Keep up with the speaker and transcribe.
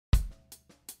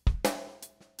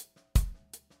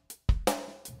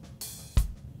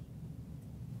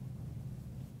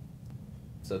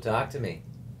So talk to me.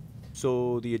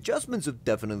 So the adjustments have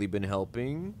definitely been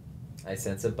helping. I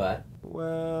sense a but.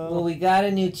 Well, we got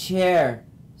a new chair,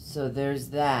 so there's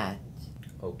that.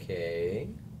 Okay.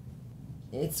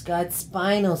 It's got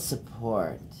spinal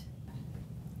support.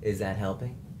 Is that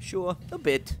helping? sure, a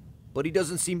bit. But he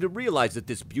doesn't seem to realize that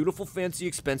this beautiful, fancy,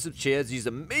 expensive chair has these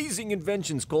amazing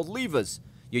inventions called levers.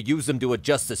 You use them to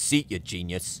adjust the seat, you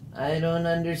genius. I don't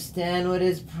understand what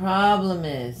his problem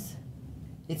is.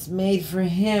 It's made for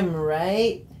him,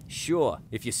 right? Sure,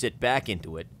 if you sit back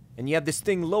into it. And you have this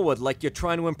thing lowered like you're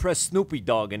trying to impress Snoopy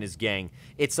Dogg and his gang.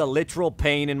 It's a literal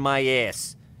pain in my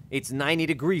ass. It's 90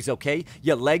 degrees, okay?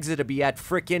 Your legs are to be at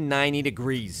frickin' 90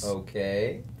 degrees.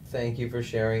 Okay. Thank you for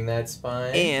sharing that,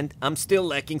 Spine. And I'm still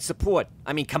lacking support.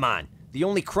 I mean, come on. The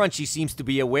only crunch he seems to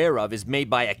be aware of is made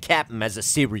by a captain as a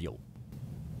cereal.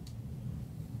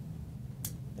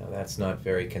 Now that's not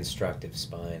very constructive,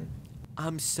 Spine.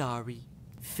 I'm sorry.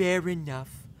 Fair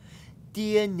enough.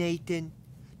 Dear Nathan,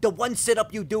 the one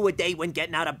sit-up you do a day when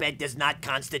getting out of bed does not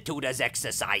constitute as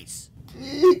exercise.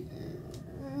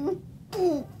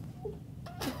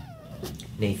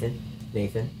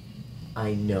 Nathan,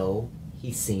 I know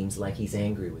he seems like he's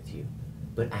angry with you,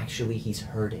 but actually he's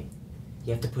hurting.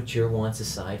 You have to put your wants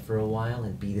aside for a while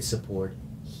and be the support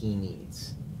he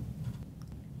needs.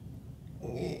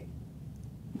 The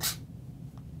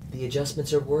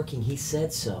adjustments are working, he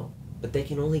said so, but they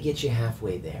can only get you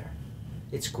halfway there.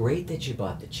 It's great that you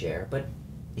bought the chair, but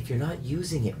if you're not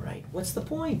using it right, what's the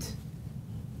point?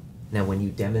 Now, when you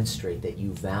demonstrate that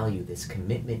you value this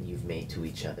commitment you've made to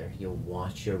each other, you'll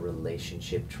watch your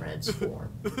relationship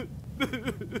transform.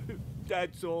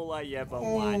 That's all I ever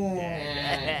wanted.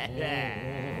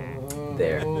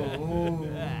 There.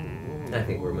 I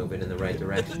think we're moving in the right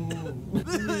direction.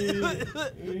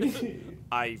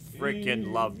 I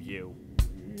frickin' love you.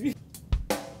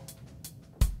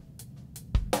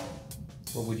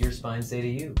 What would your spine say to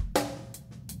you?